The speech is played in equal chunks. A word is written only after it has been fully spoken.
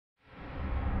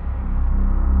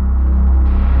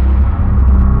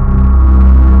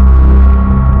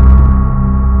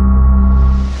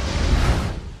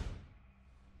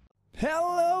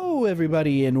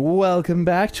everybody, and welcome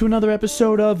back to another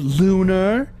episode of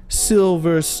Lunar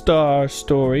Silver Star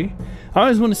Story. I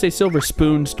always want to say Silver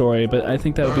Spoon Story, but I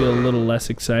think that would be a little less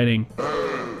exciting.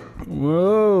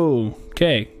 Whoa.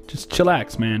 Okay, just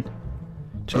chillax, man.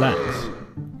 Chillax.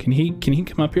 Can he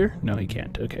come up here? No, he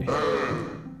can't. Okay.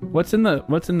 What's in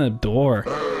the door?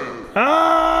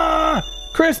 Ah!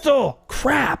 Crystal!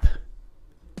 Crap!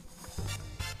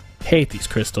 Hate these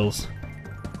crystals.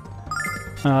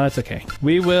 Oh, that's okay.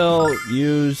 We will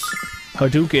use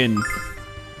Hadouken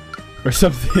or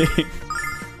something.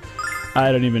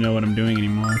 I don't even know what I'm doing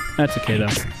anymore. That's okay though.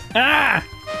 Ah!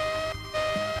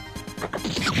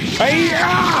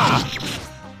 Hi-ya!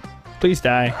 Please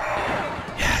die.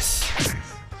 Yes.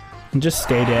 And just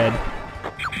stay dead.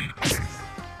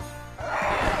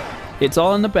 It's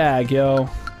all in the bag, yo.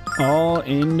 All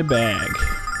in the bag.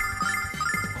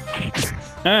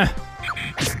 Ah!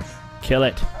 Kill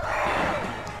it.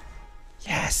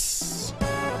 Yes!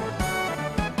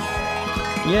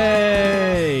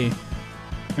 Yay!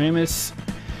 Ramus.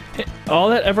 All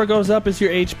that ever goes up is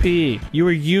your HP. You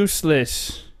are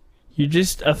useless. You're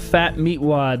just a fat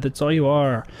meatwad. That's all you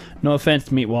are. No offense,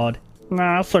 meatwad.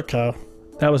 Nah, it's okay.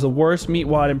 That was the worst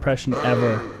meatwad impression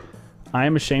ever. I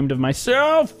am ashamed of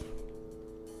myself!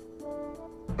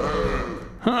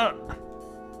 Huh.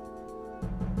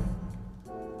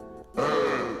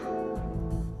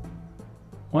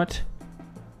 What?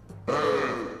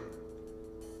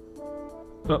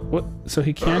 What? So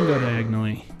he can go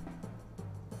diagonally.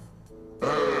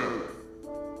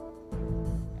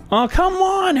 Oh, come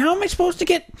on! How am I supposed to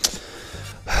get...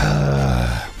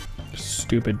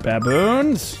 Stupid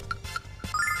baboons!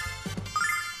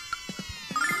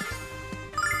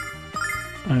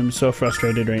 I'm so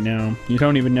frustrated right now. You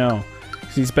don't even know.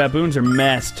 These baboons are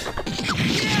messed.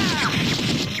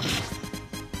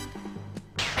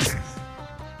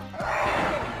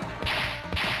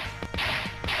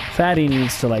 Fatty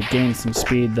needs to like gain some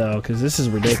speed though, because this is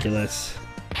ridiculous.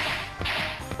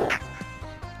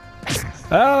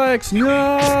 Alex,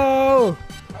 no!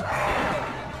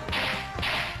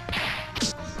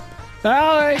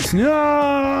 Alex,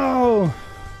 no!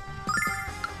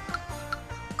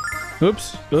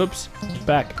 Oops, oops,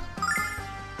 back.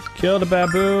 Kill the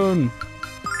baboon.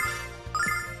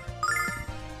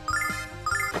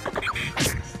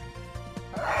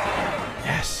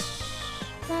 Yes.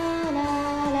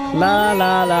 La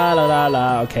la la la la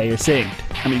la. Okay, you're saved.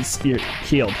 I mean, you're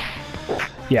healed.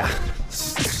 Yeah.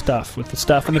 Stuff with the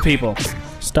stuff and the people.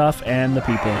 Stuff and the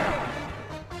people.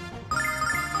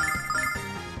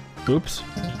 Oops.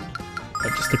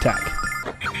 But just attack.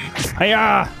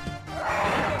 Hiya!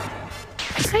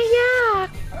 Hiya!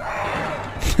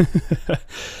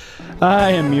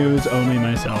 I amuse only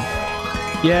myself.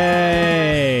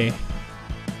 Yay!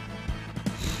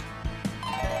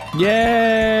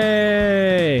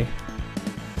 Yay!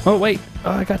 Oh, wait.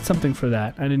 Oh, I got something for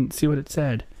that. I didn't see what it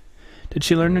said. Did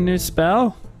she learn a new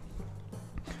spell?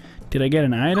 Did I get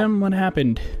an item? What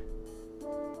happened?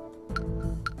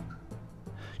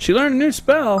 She learned a new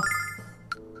spell.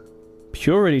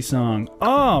 Purity song.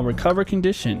 Oh, recover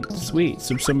condition. Sweet.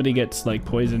 So somebody gets like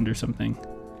poisoned or something,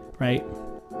 right?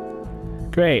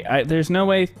 Great. There's no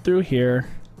way through here.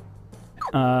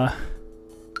 Can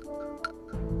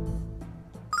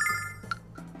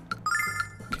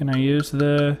I use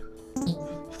the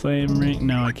flame ring?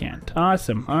 No, I can't.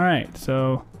 Awesome. All right.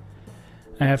 So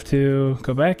I have to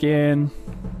go back in.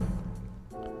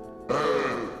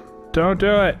 Don't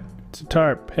do it. It's a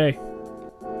tarp. Hey.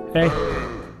 Hey.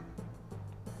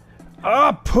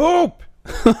 Oh, poop!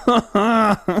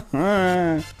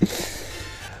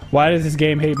 Why does this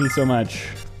game hate me so much?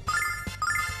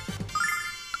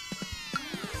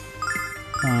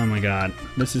 Oh my god.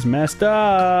 This is messed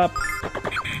up.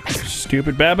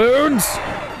 Stupid baboons!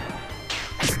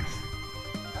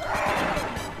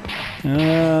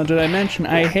 Did I mention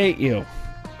I hate you?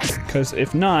 Because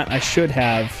if not, I should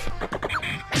have.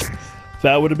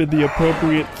 That would have been the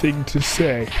appropriate thing to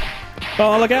say.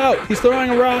 Oh, look out! He's throwing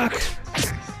a rock!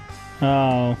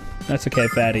 Oh, that's okay,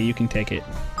 Fatty. You can take it.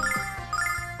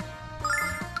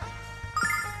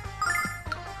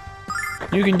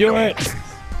 You can do it!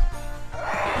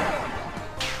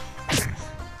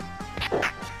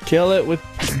 Kill it with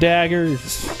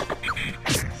daggers.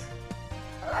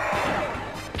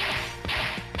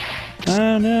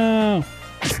 Oh no!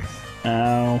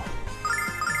 Ow.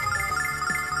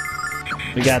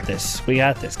 We got this. We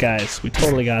got this, guys. We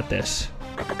totally got this.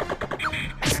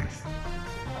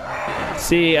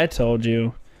 See, I told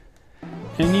you.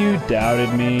 And you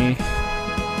doubted me.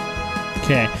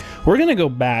 Okay, we're gonna go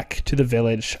back to the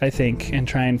village, I think, and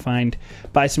try and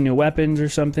buy some new weapons or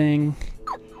something.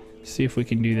 See if we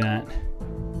can do that.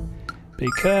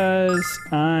 Because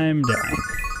I'm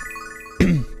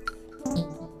dying.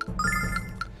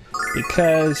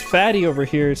 Because Fatty over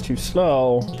here is too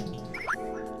slow.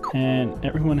 And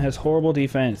everyone has horrible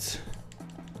defense.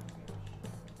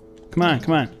 Come on,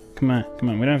 come on, come on, come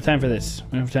on. We don't have time for this.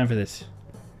 We don't have time for this.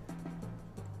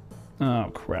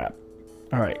 Oh, crap.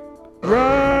 Alright.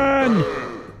 Run!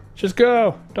 Just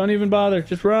go. Don't even bother.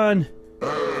 Just run.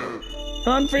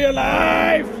 Run for your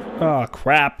life! Oh,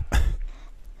 crap.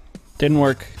 Didn't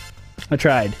work. I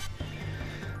tried.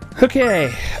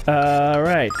 Okay.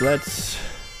 Alright, let's...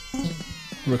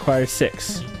 require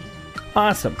 6.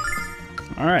 Awesome.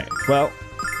 Alright, well...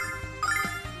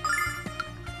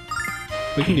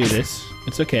 we can do this.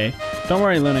 It's okay. Don't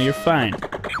worry, Luna, you're fine.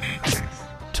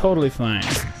 Totally fine.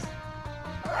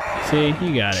 See,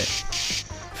 you got it.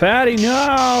 Fatty,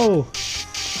 no!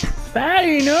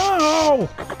 Fatty, no!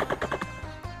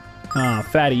 Oh,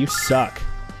 Fatty, you suck.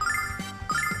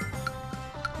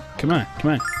 Come on,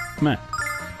 come on, come on.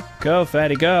 Go,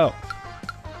 Fatty, go!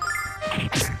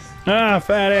 Ah,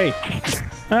 Fatty!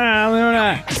 Ah,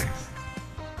 Luna!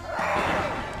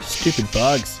 Stupid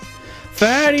bugs.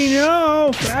 Fatty,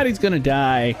 no! Fatty's gonna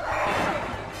die.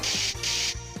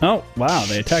 Oh, wow,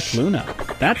 they attacked Luna.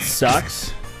 That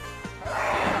sucks.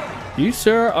 You,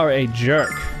 sir, are a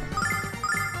jerk.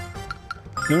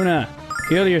 Luna,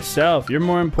 heal yourself. You're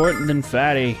more important than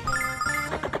Fatty.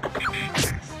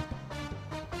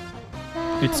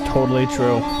 It's totally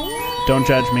true. Don't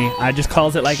judge me. I just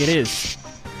calls it like it is.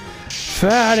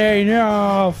 Fatty,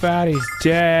 no! Fatty's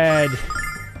dead.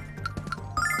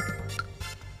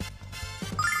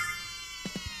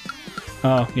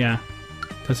 Oh, yeah.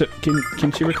 Does it?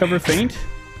 Can she recover faint?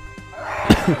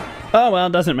 Oh, well,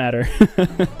 it doesn't matter.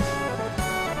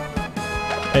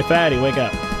 Hey, Fatty, wake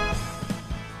up.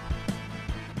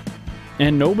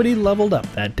 And nobody leveled up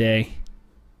that day.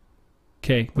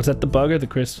 Okay, was that the bug or the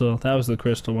crystal? That was the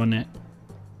crystal, wasn't it?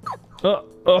 Oh,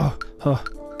 oh, oh.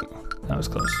 That was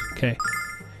close. Okay.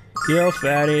 Heal,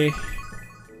 Fatty.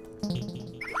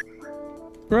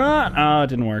 Run! Oh, it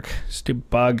didn't work. Stupid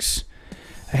bugs.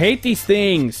 I hate these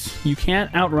things. You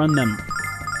can't outrun them.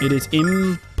 It is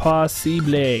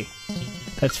impossible.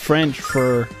 That's French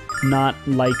for not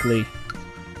likely.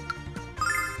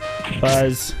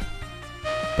 Buzz.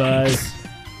 Buzz.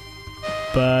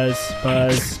 Buzz.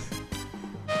 Buzz.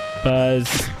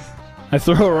 Buzz. I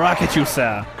throw a rock at you,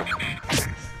 sir.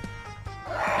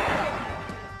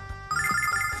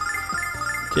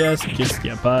 Yeah,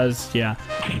 Buzz, yeah.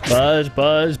 Buzz,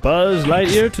 Buzz, Buzz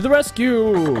Lightyear to the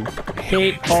rescue! I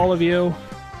hate all of you.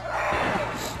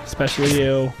 Especially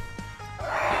you.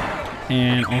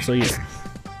 And also you.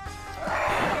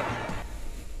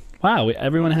 Wow,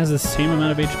 everyone has the same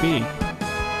amount of HP.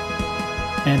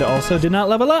 And also did not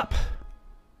level up!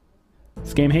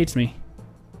 This game hates me.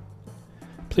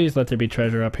 Please let there be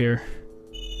treasure up here.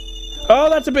 Oh,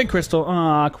 that's a big crystal.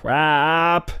 Aw,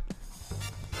 crap.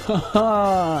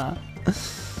 I'm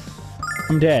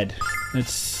dead.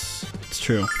 It's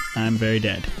true. I'm very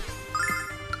dead.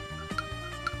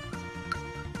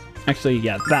 Actually,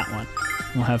 yeah, that one.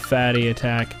 We'll have Fatty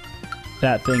attack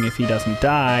that thing if he doesn't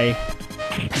die.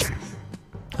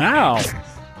 Ow!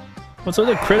 What's with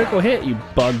a critical hit, you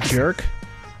bug jerk?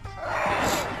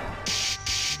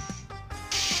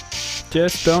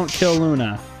 Just don't kill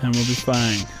Luna, and we'll be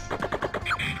fine.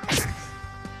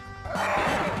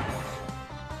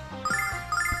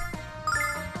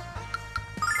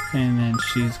 And then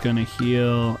she's gonna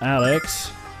heal Alex.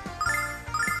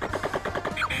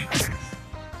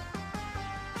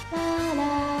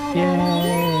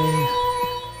 Yay!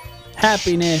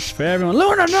 Happiness for everyone.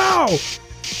 Luna, no!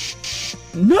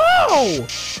 No!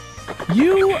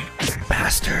 You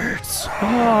bastards!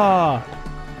 Oh,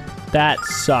 that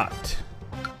sucked.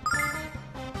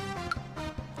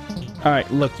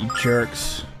 Alright, look, you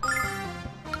jerks.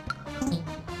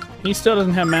 He still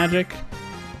doesn't have magic.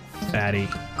 Fatty.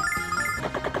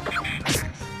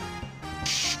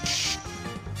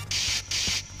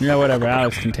 Yeah, whatever.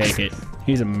 Alex can take it.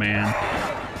 He's a man.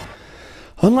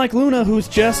 Unlike Luna, who's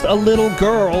just a little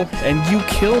girl, and you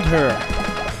killed her.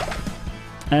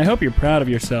 And I hope you're proud of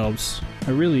yourselves.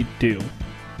 I really do.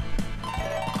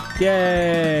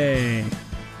 Yay!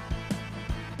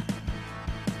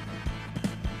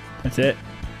 That's it.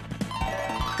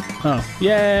 Oh,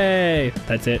 yay!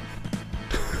 That's it.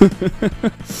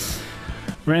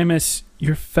 Ramus,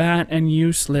 you're fat and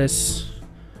useless.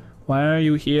 Why are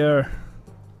you here?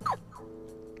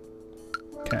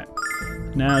 Okay.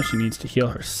 Now she needs to heal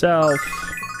herself.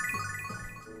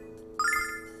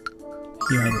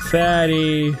 Heal the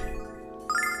Fatty.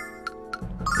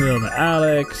 Heal the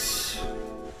Alex.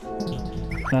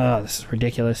 Oh, this is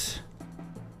ridiculous.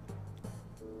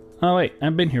 Oh wait,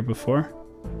 I've been here before.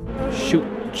 Shoot.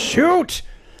 Shoot!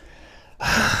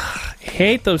 I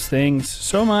hate those things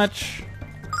so much.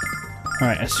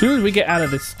 Alright, as soon as we get out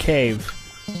of this cave,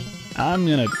 I'm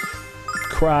gonna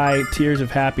cry tears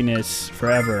of happiness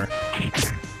forever.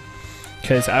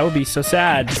 Because I would be so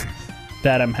sad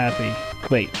that I'm happy.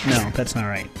 Wait, no, that's not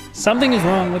right. Something is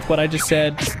wrong with what I just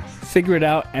said. Figure it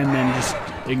out and then just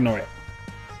ignore it.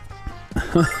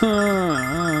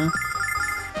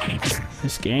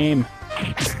 This game.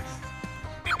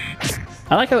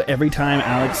 I like how every time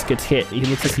Alex gets hit, he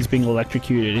looks like he's being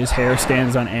electrocuted. His hair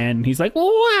stands on end, and he's like,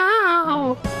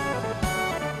 wow!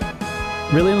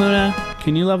 Really, Luna?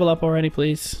 Can you level up already,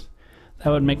 please?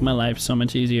 That would make my life so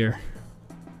much easier.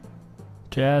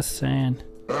 Just saying.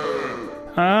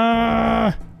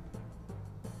 Ah!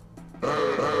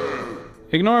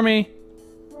 Ignore me.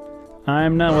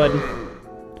 I'm no one.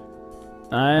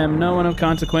 I am no one of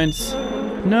consequence.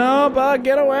 No, Bug,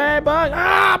 get away, Bug!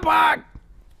 Ah, Bug!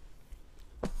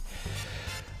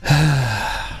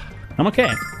 I'm okay.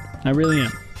 I really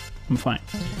am. I'm fine.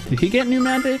 Did he get new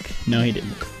magic? No, he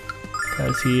didn't.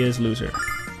 Because he is loser.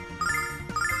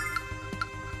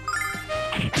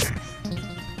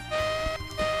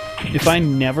 If I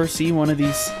never see one of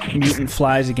these mutant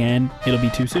flies again, it'll be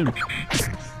too soon.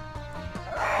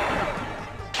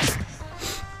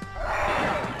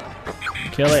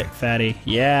 Kill it, fatty.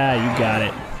 Yeah, you got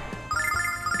it.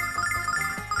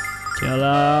 Kill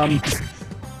him.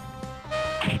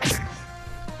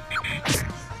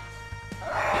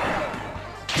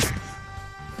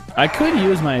 I could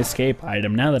use my escape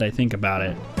item now that I think about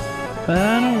it. But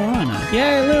I don't wanna.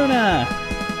 Yay, Luna!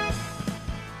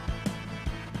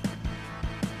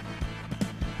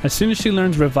 As soon as she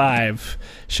learns Revive,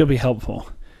 she'll be helpful.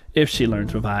 If she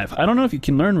learns Revive. I don't know if you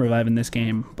can learn Revive in this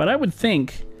game, but I would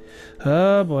think...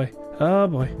 Oh boy, oh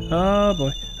boy, oh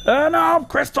boy. Oh no,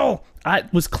 Crystal! I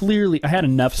had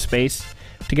enough space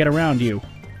to get around you.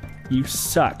 You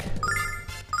suck.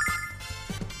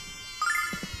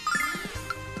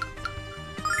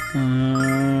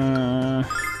 I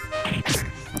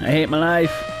hate my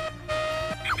life.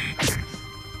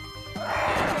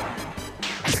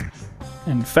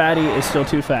 And Fatty is still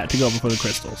too fat to go before the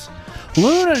crystals.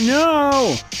 Luna,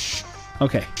 no!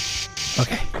 Okay.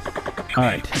 Okay.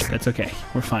 Alright, that's okay.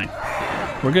 We're fine.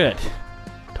 We're good.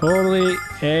 Totally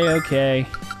A-okay.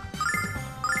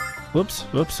 Whoops,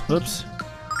 whoops, whoops.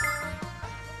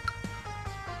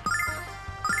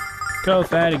 Go,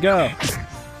 Fatty, go!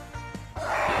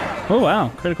 Oh wow,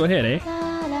 critical hit, eh?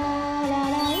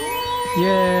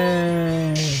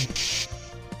 Yay!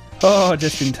 Oh,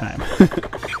 just in time.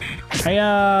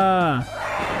 Hiya!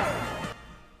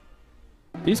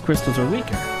 These crystals are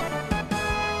weaker.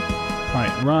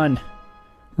 Alright, run.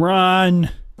 Run!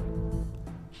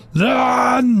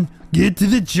 Run! Get to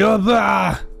the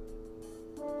chopper!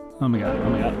 Oh my god, oh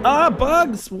my god. Ah,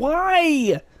 bugs!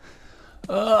 Why?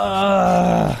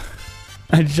 I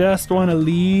just want to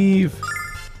leave.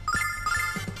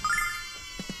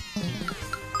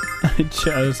 I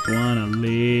just want to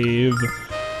leave.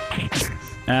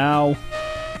 Ow.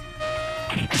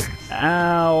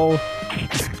 Ow.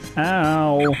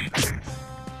 Ow.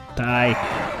 Die.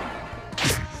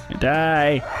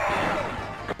 Die.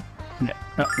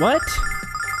 What?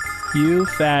 You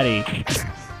fatty.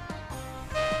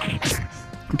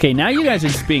 Okay, now you guys are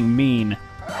just being mean.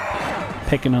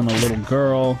 Picking on the little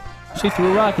girl. She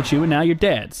threw a rock at you and now you're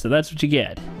dead, so that's what you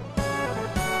get.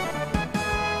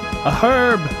 A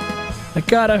herb! I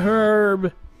got a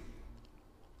herb!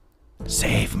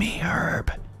 Save me,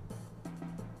 herb.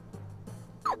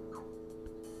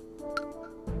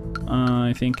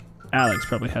 I think Alex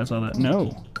probably has all that.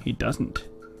 No, he doesn't.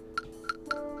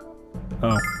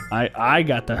 Oh, I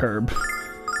got the herb.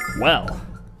 Well.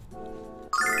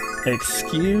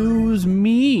 Excuse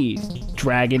me,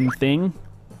 dragon thing.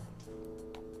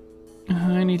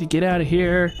 I need to get out of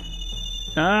here.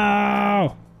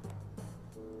 Oh!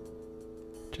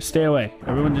 Just stay away.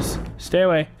 Everyone just stay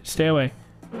away. Stay away.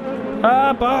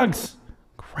 Ah, bugs!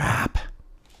 Crap.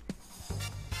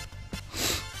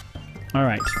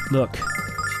 Alright, look.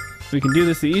 We can do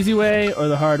this the easy way or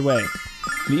the hard way.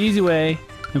 The easy way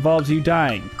involves you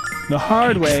dying. The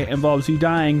hard way involves you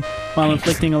dying while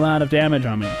inflicting a lot of damage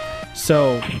on me.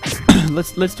 So,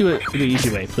 let's do it the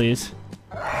easy way, please.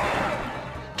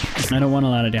 I don't want a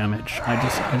lot of damage. I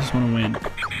just want to win.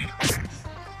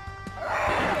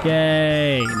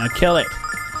 Yay! Now kill it.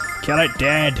 Kill it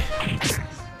dead.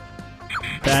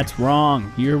 That's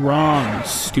wrong. You're wrong, you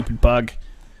stupid bug.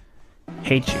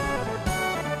 Hate you.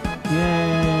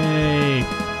 Yay!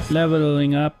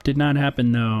 Leveling up did not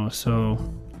happen though, so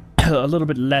a little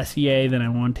bit less yay than I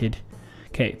wanted.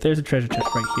 Okay, there's a treasure chest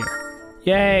right here.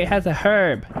 Yay, it has a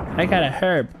herb. I got a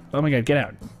herb. Oh my god, get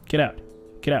out. Get out.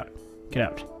 Get out. Get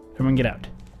out. Everyone get out.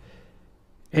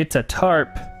 It's a tarp.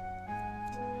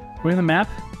 Are we on the map?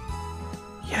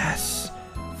 Yes.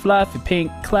 Fluffy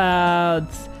pink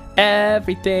clouds.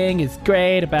 Everything is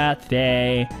great about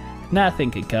today.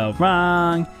 Nothing could go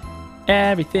wrong.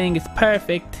 Everything is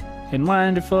perfect and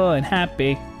wonderful and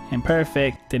happy and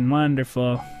perfect and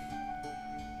wonderful.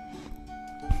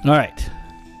 Alright.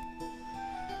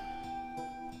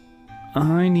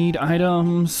 I need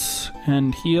items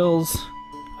and heals.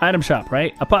 Item shop,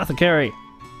 right? Apothecary.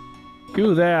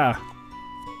 Go there.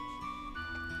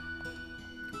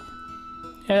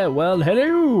 Yeah, well,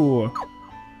 hello.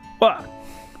 What?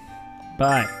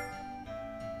 Bye.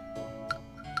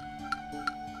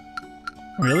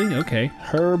 Really? Okay.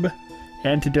 Herb,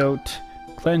 antidote,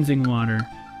 cleansing water.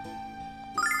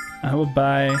 I will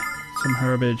buy some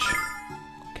herbage.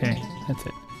 Okay, that's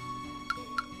it.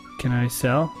 Can I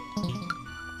sell?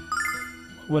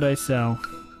 What would I sell?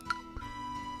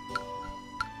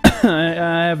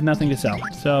 I have nothing to sell,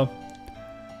 so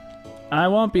I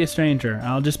won't be a stranger.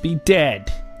 I'll just be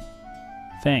dead.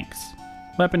 Thanks.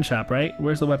 Weapon shop, right?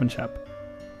 Where's the weapon shop?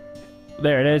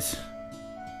 There it is.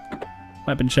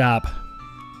 Weapon shop.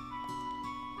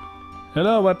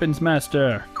 Hello, weapons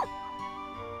master.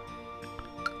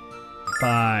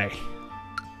 Bye.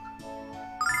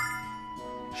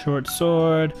 Short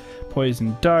sword,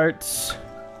 poison darts.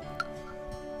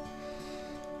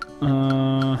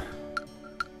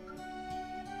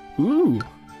 Ooh.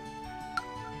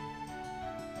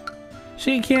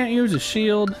 She can't use a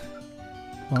shield.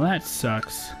 Well, that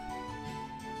sucks.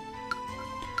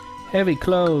 Heavy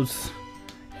clothes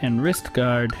and wrist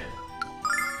guard.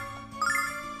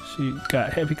 She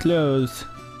got heavy clothes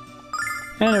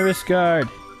and a wrist guard.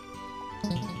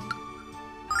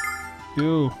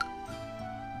 Ooh.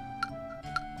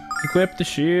 Equip the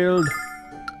shield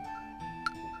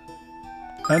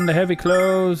and the heavy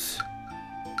clothes.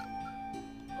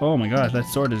 Oh my gosh, that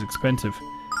sword is expensive.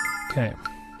 Okay.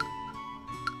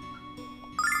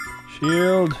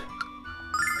 Shield.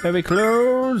 Heavy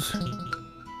clothes.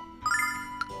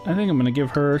 I think I'm gonna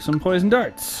give her some poison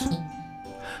darts.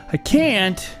 I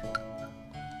can't.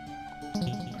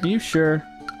 Are you sure?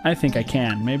 I think I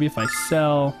can. Maybe if I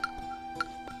sell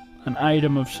an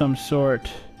item of some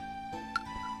sort.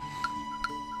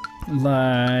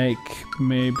 Like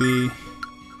maybe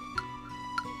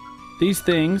these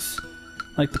things.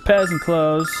 Like the peasant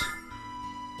clothes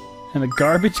and a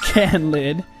garbage can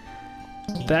lid.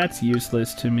 That's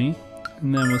useless to me.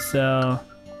 And then we'll sell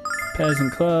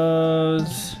peasant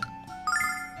clothes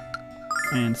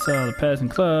and sell the peasant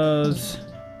clothes.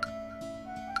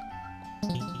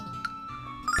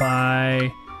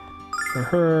 Buy for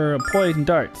her a poison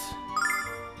darts.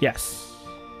 Yes.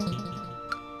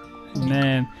 And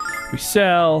then we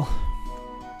sell.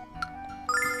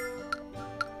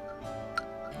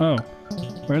 Oh.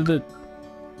 Where'd the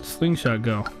slingshot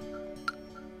go?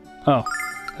 Oh,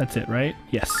 that's it, right?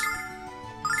 Yes.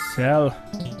 Sell.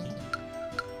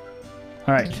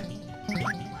 Alright.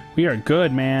 We are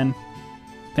good, man.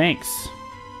 Thanks.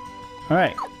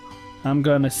 Alright. I'm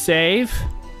gonna save.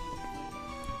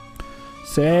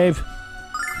 Save.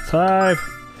 Save.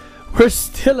 We're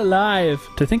still alive.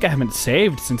 To think I haven't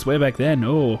saved since way back then.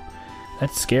 Oh,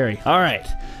 that's scary. Alright.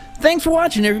 Thanks for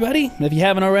watching, everybody. If you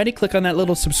haven't already, click on that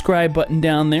little subscribe button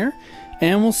down there.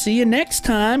 And we'll see you next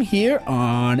time here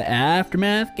on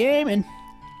Aftermath Gaming.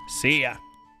 See ya.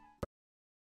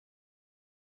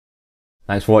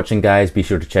 Thanks for watching, guys. Be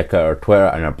sure to check out our Twitter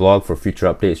and our blog for future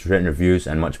updates, written reviews,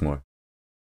 and much more.